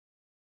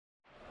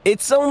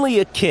It's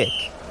only a kick,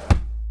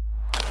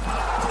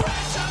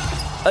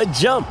 a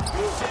jump,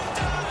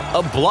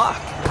 a block.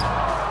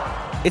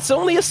 It's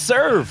only a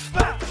serve.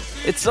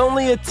 It's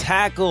only a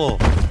tackle,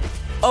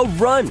 a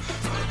run.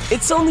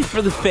 It's only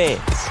for the fans.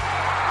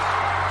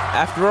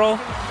 After all,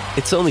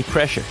 it's only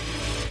pressure.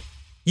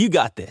 You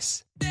got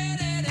this.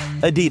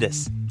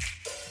 Adidas.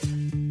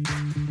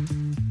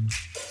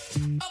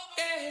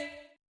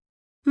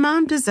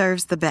 Mom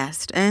deserves the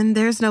best, and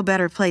there's no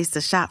better place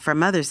to shop for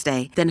Mother's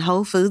Day than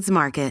Whole Foods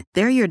Market.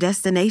 They're your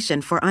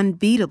destination for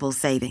unbeatable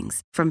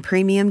savings, from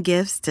premium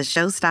gifts to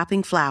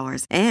show-stopping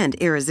flowers and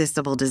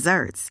irresistible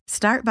desserts.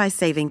 Start by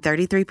saving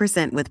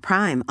 33% with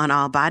Prime on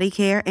all body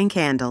care and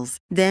candles.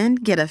 Then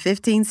get a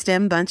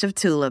 15-stem bunch of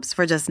tulips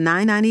for just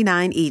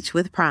 $9.99 each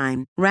with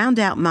Prime. Round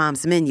out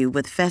Mom's menu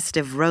with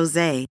festive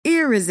rosé,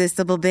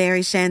 irresistible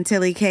berry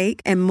chantilly cake,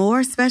 and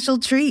more special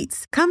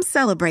treats. Come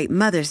celebrate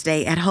Mother's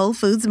Day at Whole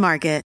Foods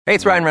Market. Hey,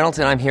 it's Ryan Reynolds,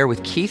 and I'm here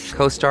with Keith,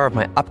 co-star of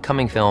my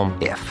upcoming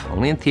film, If,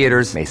 only in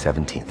theaters May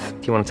 17th.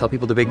 Do you want to tell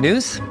people the big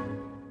news?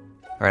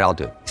 All right, I'll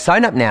do it.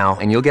 Sign up now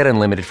and you'll get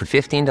unlimited for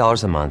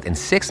 $15 a month and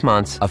 6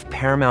 months of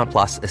Paramount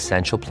Plus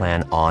Essential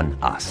Plan on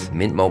us.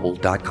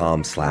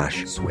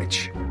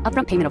 MintMobile.com/switch.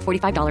 Upfront payment of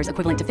 $45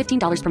 equivalent to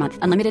 $15 per month.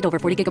 Unlimited over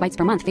 40 gigabytes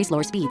per month. Face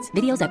lower speeds.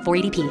 Videos at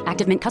 480p.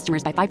 Active Mint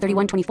customers by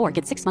 531.24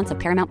 get 6 months of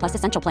Paramount Plus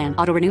Essential Plan.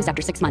 Auto renews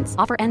after 6 months.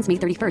 Offer ends May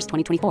 31st,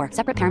 2024.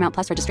 Separate Paramount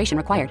Plus registration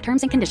required.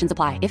 Terms and conditions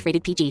apply if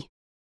rated PG.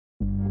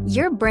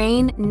 Your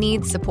brain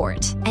needs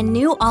support, and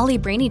new Ollie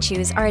Brainy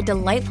Chews are a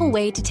delightful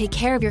way to take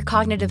care of your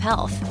cognitive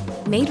health.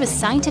 Made with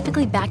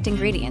scientifically backed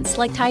ingredients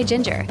like Thai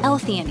ginger,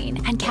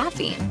 L-theanine, and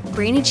caffeine,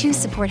 Brainy Chews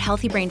support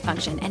healthy brain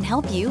function and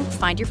help you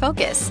find your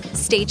focus,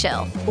 stay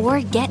chill,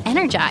 or get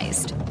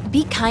energized.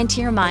 Be kind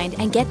to your mind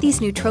and get these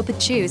nootropic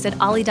chews at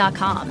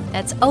ollie.com.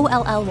 That's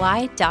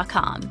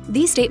OLLY.com.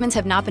 These statements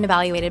have not been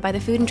evaluated by the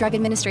Food and Drug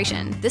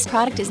Administration. This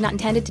product is not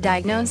intended to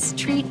diagnose,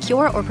 treat,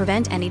 cure, or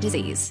prevent any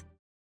disease.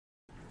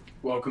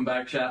 Welcome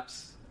back,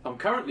 chaps. I'm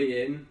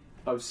currently in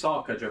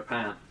Osaka,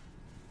 Japan.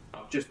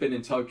 I've just been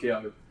in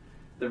Tokyo.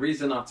 The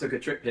reason I took a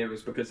trip here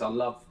was because I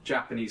love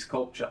Japanese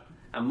culture.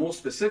 And more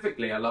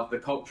specifically, I love the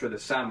culture of the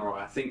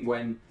samurai. I think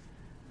when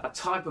a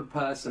type of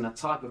person, a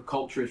type of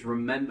culture is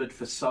remembered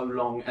for so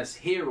long as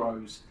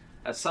heroes,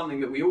 as something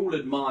that we all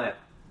admire.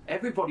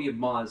 Everybody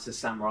admires the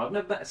samurai. I've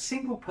never met a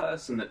single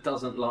person that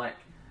doesn't like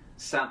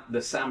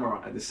the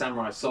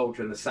samurai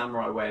soldier and the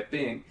samurai way of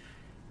being.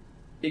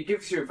 It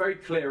gives you a very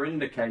clear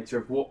indicator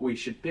of what we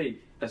should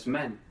be as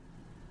men.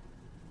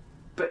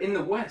 But in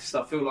the West,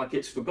 I feel like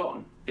it's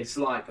forgotten. It's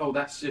like, oh,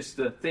 that's just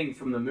a thing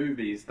from the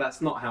movies. That's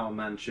not how a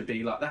man should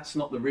be. Like, that's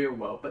not the real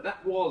world. But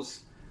that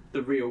was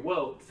the real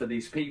world for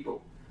these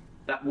people.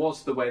 That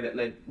was the way that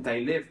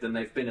they lived, and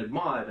they've been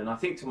admired. And I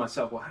think to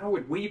myself, well, how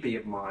would we be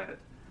admired?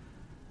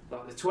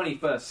 Like the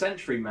 21st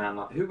century man,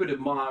 like, who would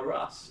admire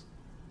us?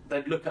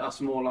 They'd look at us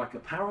more like a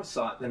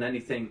parasite than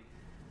anything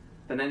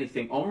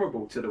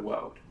honourable to the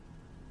world.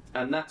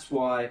 And that's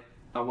why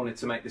I wanted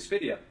to make this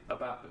video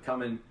about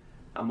becoming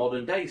a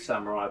modern day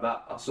samurai,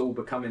 about us all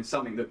becoming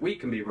something that we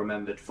can be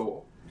remembered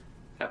for,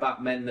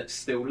 about men that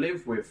still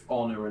live with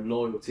honour and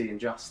loyalty and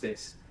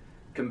justice,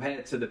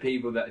 compared to the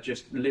people that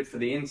just live for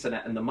the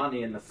internet and the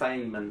money and the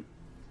fame and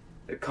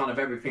the kind of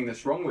everything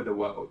that's wrong with the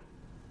world.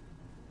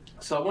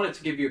 So I wanted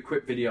to give you a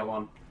quick video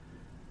on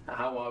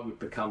how I would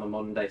become a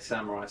modern day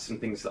samurai, some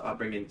things that I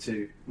bring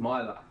into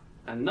my life.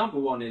 And number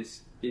one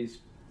is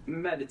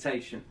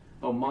meditation,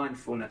 or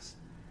mindfulness,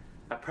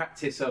 a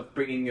practice of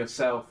bringing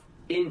yourself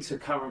into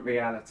current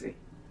reality,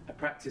 a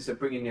practice of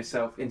bringing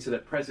yourself into the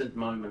present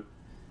moment,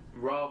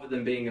 rather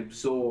than being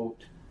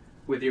absorbed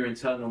with your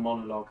internal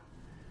monologue.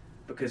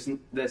 Because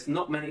there's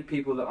not many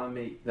people that I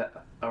meet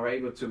that are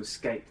able to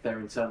escape their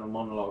internal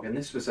monologue, and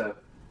this was a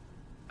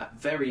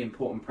very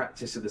important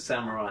practice of the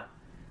samurai,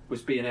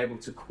 was being able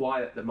to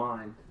quiet the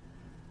mind.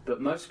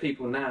 But most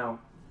people now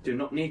do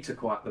not need to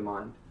quiet the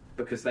mind,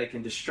 because they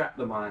can distract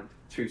the mind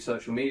through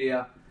social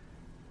media,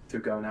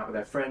 through going out with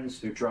their friends,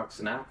 through drugs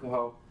and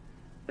alcohol.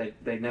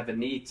 They never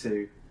need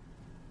to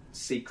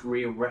seek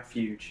real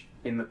refuge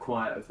in the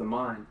quiet of the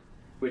mind,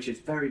 which is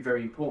very,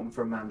 very important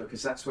for a man,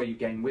 because that's where you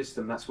gain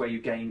wisdom, that's where you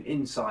gain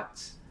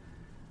insights,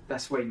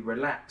 that's where you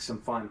relax and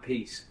find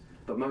peace.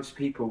 But most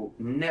people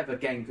never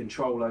gain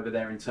control over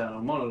their internal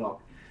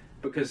monologue,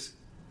 because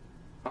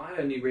I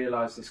only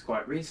realised this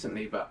quite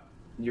recently, but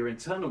your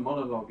internal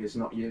monologue is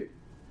not you.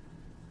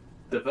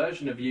 The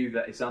version of you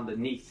that is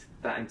underneath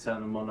that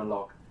internal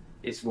monologue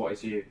is what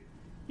is you.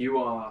 You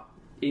are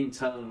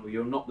internal,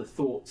 you're not the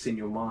thoughts in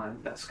your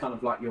mind. That's kind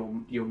of like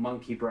your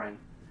monkey brain,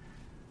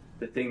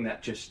 the thing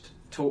that just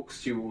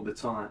talks to you all the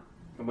time.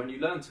 And when you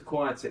learn to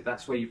quiet it,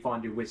 that's where you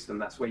find your wisdom,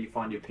 that's where you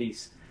find your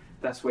peace,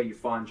 that's where you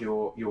find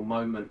your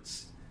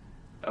moments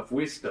of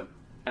wisdom.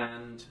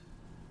 And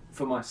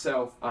for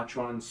myself, I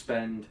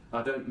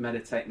don't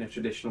meditate in a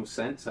traditional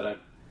sense, I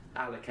don't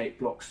allocate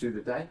blocks through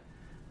the day,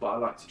 but I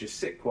like to just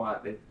sit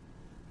quietly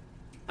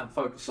and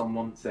focus on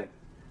one thing.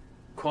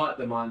 Quiet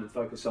the mind and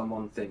focus on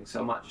one thing.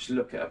 So I might just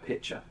look at a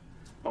picture,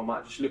 or I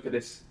might just look at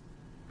this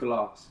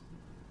glass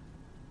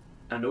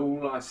and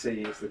all I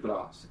see is the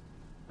glass.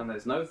 And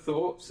there's no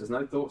thoughts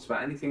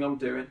about anything I'm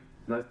doing,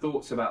 no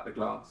thoughts about the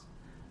glass.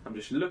 I'm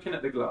just looking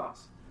at the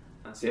glass.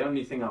 That's the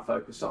only thing I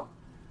focus on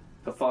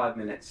for 5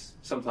 minutes.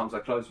 Sometimes I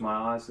close my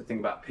eyes to think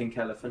about Pink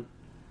Elephant.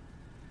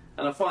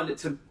 And I find it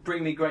to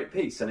bring me great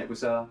peace. And it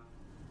was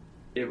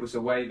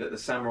a way that the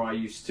samurai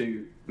used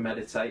to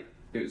meditate.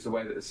 It was the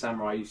way that the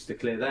samurai used to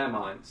clear their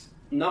minds.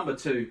 Number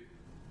 2,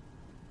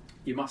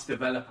 you must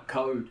develop a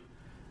code,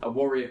 a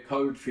warrior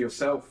code for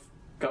yourself.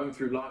 Going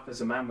through life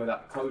as a man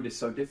without a code is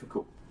so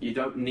difficult. You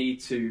don't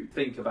need to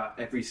think about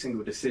every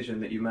single decision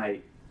that you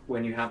make.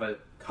 When you have a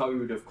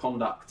code of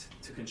conduct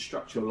to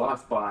construct your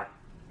life by,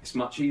 it's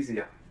much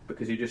easier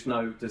because you just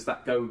know, does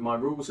that go with my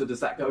rules or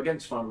does that go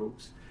against my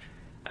rules?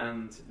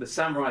 And the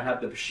samurai had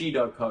the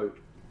Bushido code,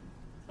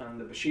 and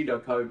the Bushido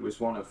code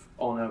was one of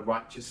honor,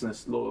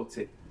 righteousness,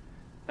 loyalty.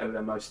 They were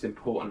the most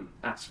important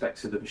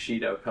aspects of the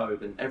Bushido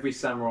code, and every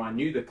samurai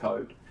knew the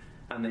code,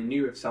 and they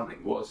knew if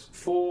something was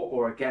for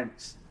or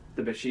against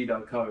the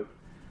Bushido code.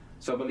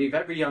 So I believe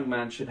every young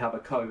man should have a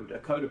code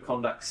of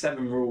conduct,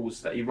 7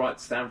 rules that he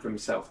writes down for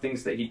himself,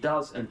 things that he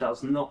does and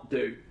does not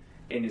do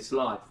in his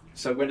life.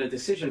 So when a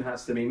decision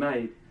has to be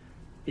made,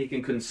 he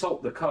can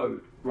consult the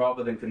code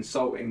rather than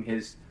consulting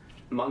his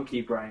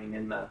monkey brain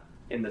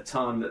in the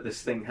time that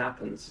this thing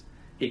happens.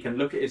 He can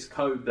look at his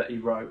code that he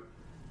wrote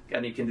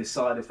and he can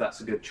decide if that's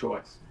a good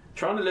choice.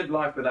 Trying to live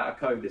life without a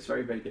code is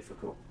very, very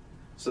difficult.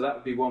 So that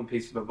would be one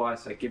piece of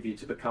advice I give you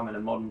to becoming a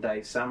modern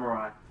day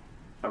samurai,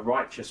 a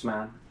righteous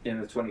man in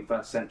the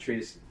 21st century,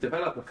 is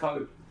develop a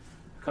code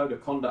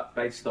of conduct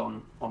based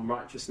on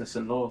righteousness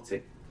and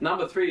loyalty.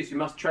 Number 3 is you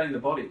must train the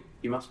body.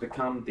 You must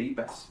become the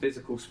best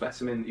physical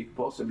specimen that you could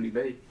possibly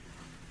be.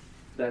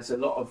 There's a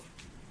lot of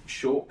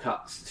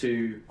shortcuts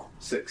to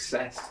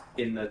success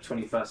in the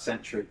 21st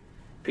century.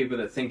 People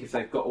that think if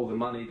they've got all the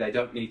money, they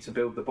don't need to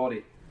build the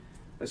body.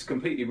 That's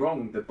completely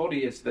wrong. The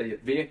body is the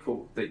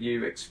vehicle that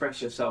you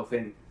express yourself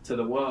in to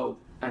the world,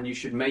 and you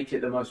should make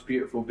it the most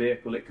beautiful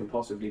vehicle it can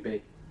possibly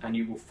be. And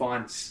you will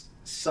find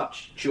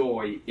such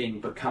joy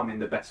in becoming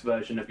the best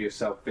version of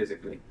yourself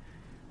physically.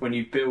 When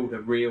you build a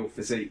real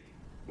physique,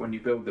 when you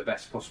build the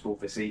best possible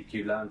physique,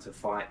 you learn to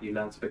fight, you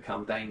learn to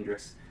become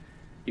dangerous.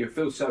 You'll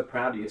feel so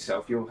proud of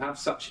yourself. You'll have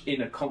such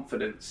inner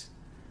confidence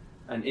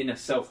and inner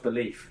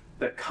self-belief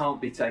that can't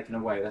be taken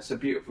away. That's a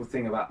beautiful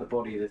thing about the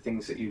body, the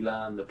things that you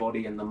learn, the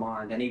body and the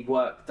mind, any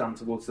work done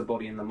towards the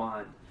body and the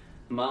mind.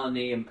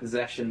 Money and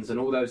possessions and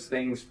all those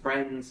things,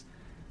 friends,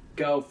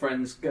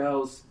 girlfriends,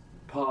 girls,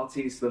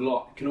 parties, the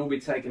lot, can all be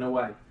taken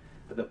away.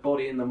 But the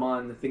body and the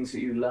mind, the things that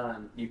you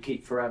learn, you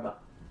keep forever.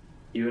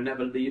 You'll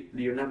never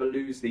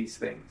lose these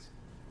things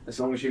as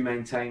long as you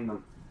maintain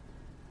them.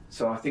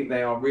 So I think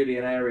they are really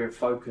an area of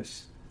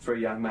focus for a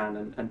young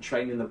man, and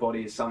training the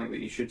body is something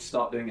that you should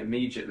start doing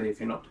immediately if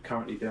you're not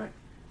currently doing.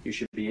 You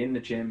should be in the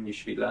gym, you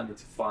should be learning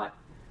to fight,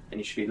 and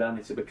you should be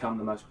learning to become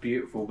the most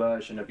beautiful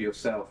version of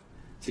yourself,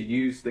 to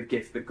use the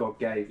gift that God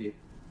gave you.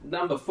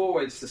 Number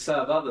 4 is to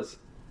serve others.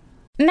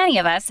 Many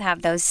of us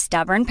have those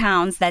stubborn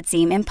pounds that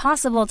seem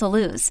impossible to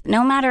lose,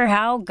 no matter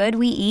how good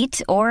we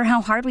eat or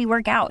how hard we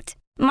work out.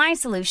 My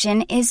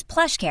solution is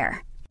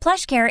PlushCare.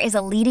 PlushCare is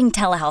a leading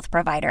telehealth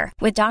provider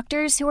with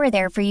doctors who are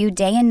there for you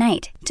day and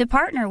night to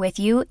partner with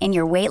you in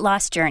your weight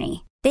loss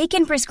journey. They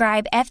can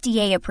prescribe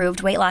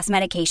FDA-approved weight loss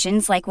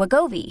medications like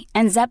Wegovy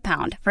and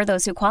Zepbound for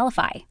those who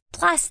qualify.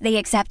 Plus, they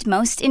accept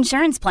most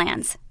insurance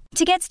plans.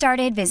 To get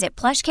started, visit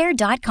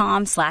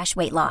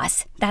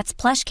plushcare.com/weightloss. That's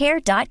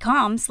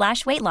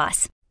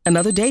plushcare.com/weightloss.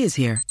 Another day is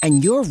here,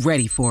 and you're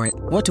ready for it.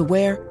 What to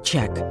wear?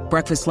 Check.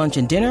 Breakfast, lunch,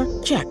 and dinner?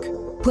 Check.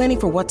 Planning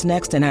for what's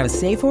next and how to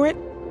save for it?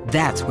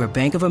 That's where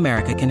Bank of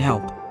America can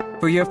help.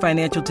 For your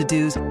financial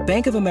to-dos,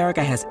 Bank of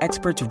America has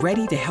experts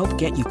ready to help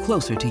get you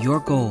closer to your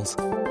goals.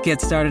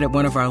 Get started at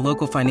one of our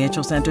local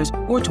financial centers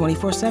or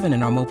 24/7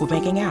 in our mobile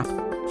banking app.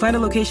 Find a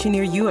location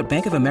near you at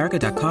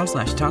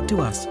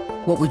bankofamerica.com/talktous.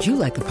 What would you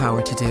like the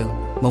power to do?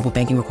 Mobile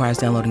banking requires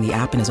downloading the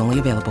app and is only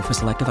available for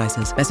select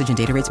devices. Message and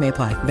data rates may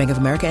apply. Bank of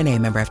America NA,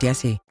 member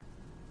FDIC.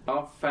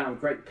 I've found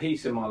great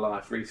peace in my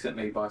life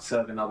recently by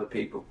serving other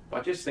people,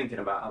 by just thinking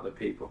about other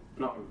people,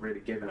 not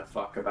really giving a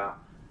fuck about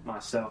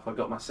myself. I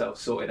got myself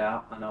sorted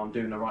out. I know I'm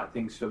doing the right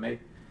things for me.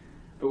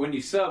 But when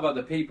you serve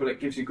other people, it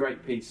gives you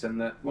great peace. And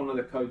one of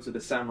the codes of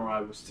the samurai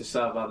was to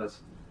serve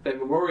others. They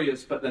were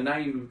warriors, but the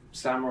name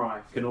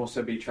samurai can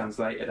also be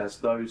translated as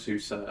those who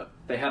serve.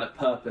 They had a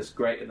purpose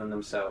greater than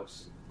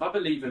themselves. I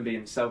believe in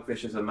being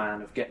selfish as a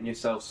man, of getting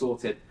yourself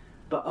sorted,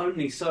 but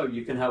only so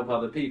you can help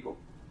other people.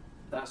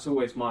 That's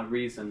always my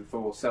reason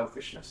for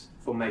selfishness,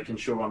 for making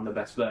sure I'm the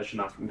best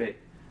version I can be,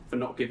 for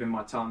not giving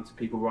my time to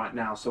people right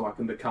now so I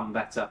can become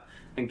better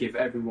and give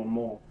everyone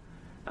more.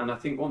 And I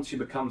think once you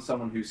become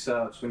someone who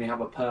serves, when you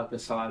have a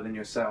purpose higher than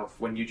yourself,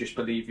 when you just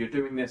believe you're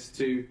doing this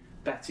to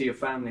better your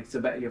family, to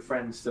better your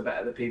friends, to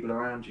better the people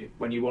around you,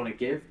 when you want to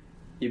give,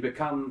 you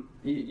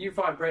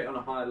vibrate on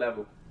a higher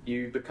level.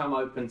 You become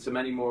open to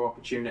many more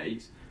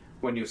opportunities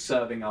when you're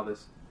serving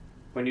others.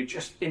 When you're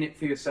just in it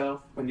for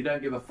yourself, when you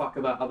don't give a fuck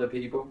about other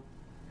people,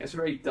 it's a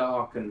very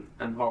dark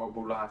and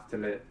horrible life to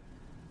live.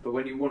 But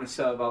when you want to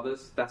serve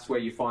others, that's where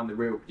you find the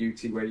real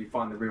beauty, where you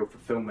find the real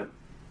fulfillment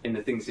in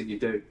the things that you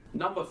do.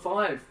 Number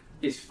 5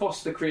 is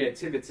foster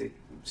creativity.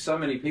 So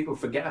many people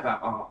forget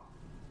about art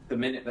the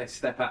minute they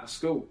step out of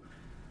school.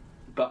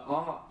 But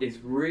art is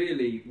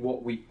really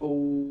what we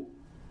all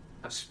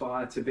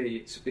aspire to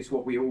be. It's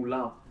what we all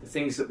love. The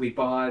things that we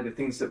buy, the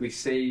things that we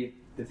see,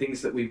 the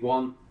things that we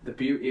want, the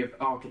beauty of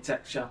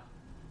architecture.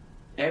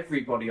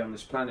 Everybody on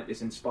this planet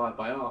is inspired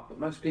by art, but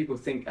most people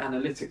think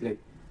analytically.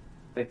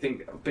 They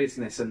think of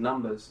business and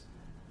numbers,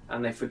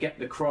 and they forget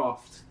the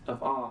craft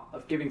of art,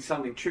 of giving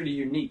something truly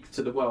unique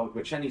to the world,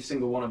 which any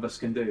single one of us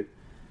can do.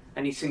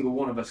 Any single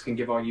one of us can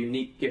give our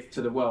unique gift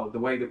to the world, the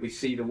way that we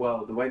see the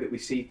world, the way that we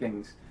see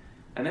things.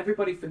 And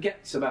everybody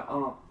forgets about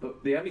art,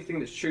 but the only thing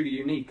that's truly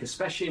unique,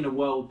 especially in a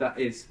world that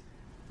is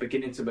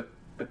beginning to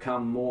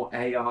become more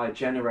AI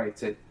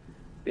generated,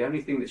 the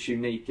only thing that's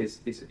unique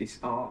is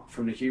art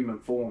from the human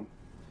form.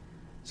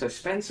 So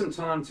spend some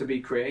time to be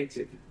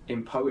creative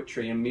in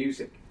poetry and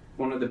music.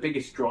 One of the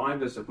biggest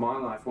drivers of my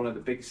life, one of the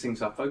biggest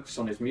things I focus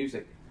on is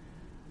music.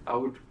 I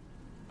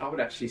would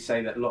actually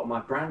say that a lot of my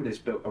brand is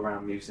built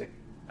around music,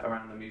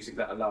 around the music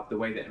that I love, the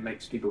way that it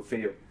makes people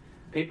feel.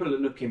 People are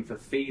looking for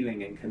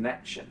feeling and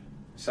connection,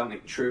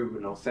 something true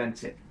and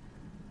authentic.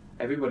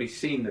 Everybody's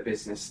seen the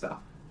business stuff.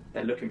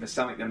 They're looking for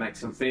something that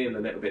makes them feel a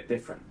little bit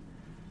different.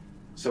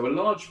 So a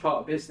large part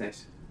of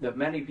business that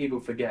many people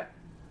forget,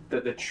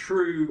 that the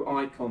true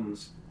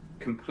icons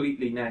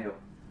completely nail,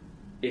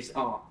 is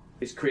art,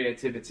 is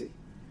creativity.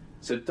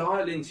 So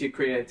dial into your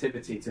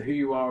creativity to who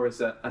you are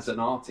as an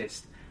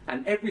artist.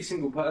 And every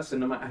single person,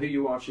 no matter who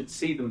you are, should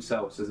see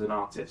themselves as an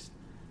artist.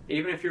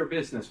 Even if you're a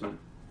businessman,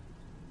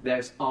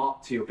 there's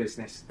art to your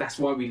business. That's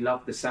why we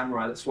love the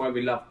samurai. That's why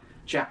we love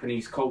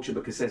Japanese culture,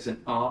 because there's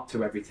an art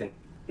to everything.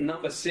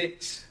 Number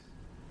 6,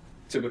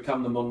 to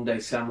become the modern day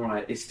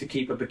samurai, is to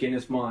keep a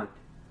beginner's mind,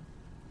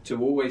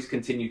 to always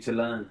continue to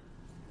learn,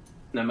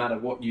 no matter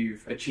what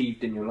you've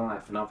achieved in your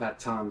life. And I've had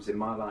times in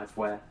my life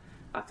where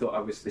I thought I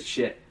was the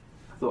shit.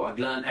 I thought I'd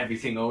learned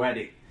everything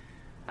already.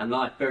 And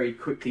life very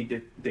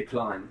quickly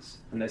declines.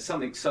 And there's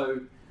something so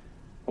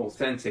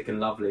authentic and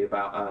lovely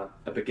about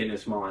a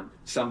beginner's mind.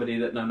 Somebody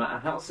that no matter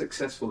how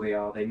successful they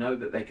are, they know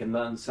that they can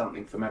learn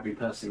something from every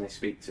person they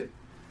speak to.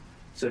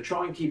 So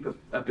try and keep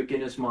a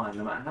beginner's mind,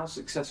 no matter how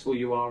successful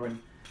you are and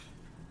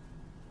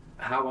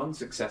how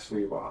unsuccessful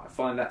you are. I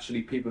find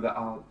actually people that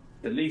are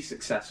the least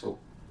successful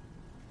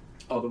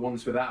are the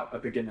ones without a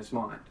beginner's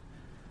mind,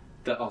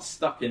 that are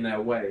stuck in their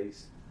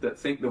ways, that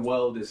think the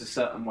world is a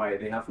certain way.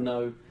 They have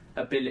no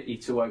ability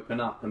to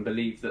open up and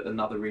believe that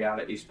another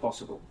reality is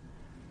possible.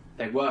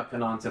 They work a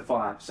 9 to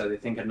 5, so they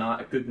think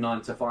a good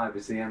 9 to 5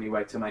 is the only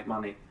way to make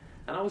money.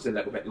 And I was a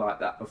little bit like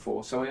that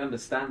before, so I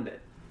understand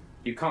it.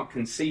 You can't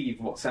conceive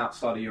what's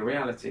outside of your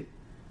reality,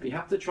 but you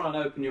have to try and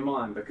open your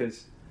mind,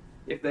 because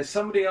if there's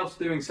somebody else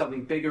doing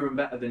something bigger and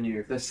better than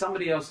you, if there's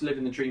somebody else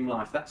living the dream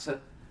life, that's a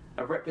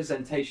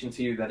representation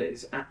to you that it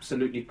is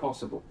absolutely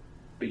possible,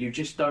 but you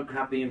just don't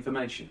have the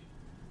information.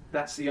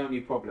 That's the only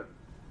problem.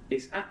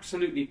 It's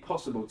absolutely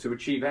possible to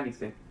achieve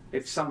anything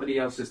if somebody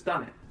else has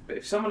done it. But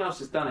if someone else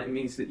has done it, it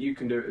means that you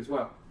can do it as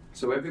well.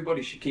 So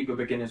everybody should keep a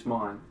beginner's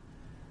mind,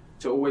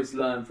 to always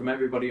learn from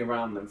everybody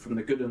around them, from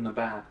the good and the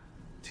bad,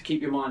 to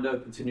keep your mind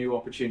open to new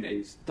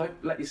opportunities.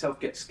 Don't let yourself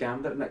get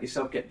scammed, don't let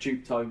yourself get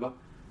duped over,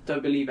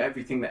 don't believe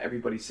everything that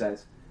everybody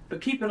says.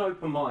 But keep an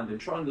open mind and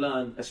try and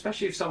learn,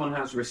 especially if someone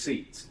has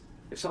receipts.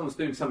 If someone's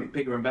doing something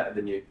bigger and better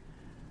than you,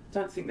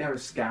 don't think they're a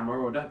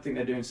scammer or don't think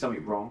they're doing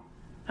something wrong.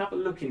 Have a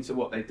look into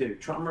what they do.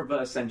 Try and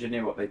reverse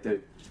engineer what they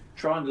do.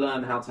 Try and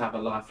learn how to have a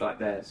life like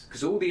theirs.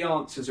 Because all the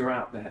answers are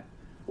out there.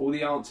 All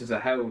the answers are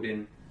held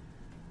in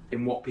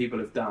what people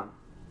have done,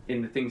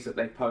 in the things that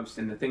they post,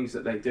 in the things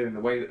that they do, in the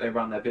way that they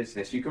run their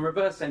business. You can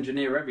reverse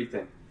engineer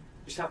everything.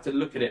 You just have to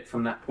look at it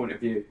from that point of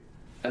view.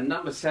 And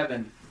number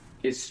 7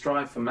 is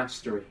strive for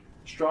mastery.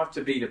 Strive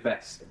to be the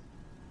best,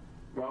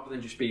 rather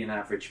than just be an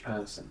average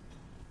person.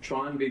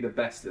 Try and be the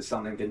best at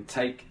something and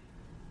take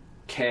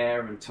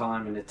care and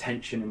time and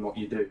attention in what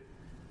you do.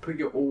 Put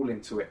your all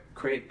into it.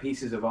 Create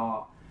pieces of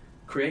art.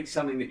 Create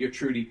something that you're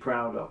truly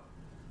proud of.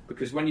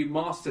 Because when you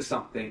master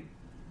something,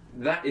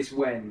 that is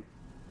when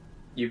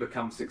you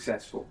become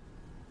successful.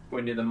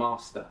 When you're the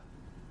master.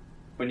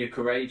 When you're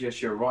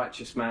courageous, you're a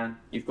righteous man,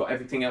 you've got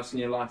everything else in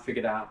your life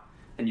figured out,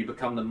 and you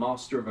become the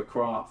master of a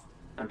craft,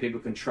 and people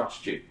can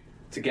trust you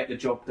to get the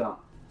job done.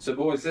 So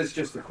boys, there's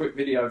just a quick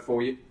video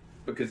for you,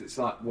 because it's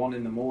like 1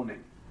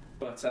 a.m.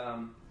 But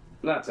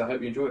lads, I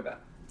hope you enjoyed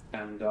that.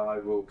 And I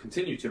will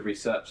continue to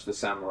research the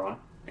samurai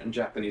and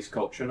Japanese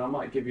culture, and I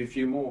might give you a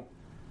few more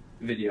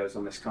videos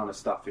on this kind of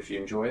stuff if you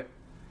enjoy it.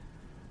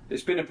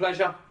 It's been a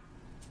pleasure,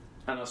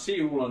 and I'll see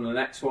you all on the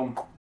next one.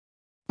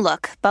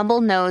 Look,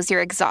 Bumble knows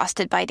you're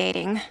exhausted by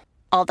dating.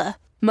 All the,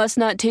 must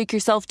not take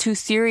yourself too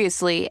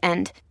seriously,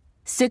 and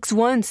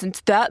 6'1"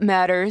 since that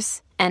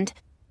matters, and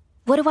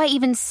what do I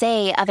even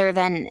say other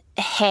than,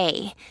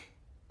 hey?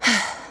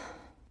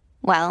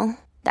 Well,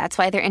 that's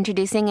why they're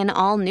introducing an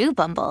all-new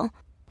Bumble,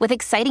 with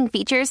exciting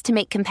features to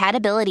make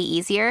compatibility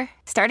easier,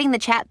 starting the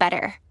chat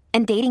better,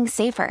 and dating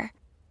safer.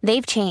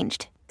 They've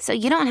changed, so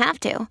you don't have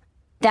to.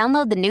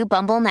 Download the new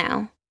Bumble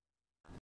now.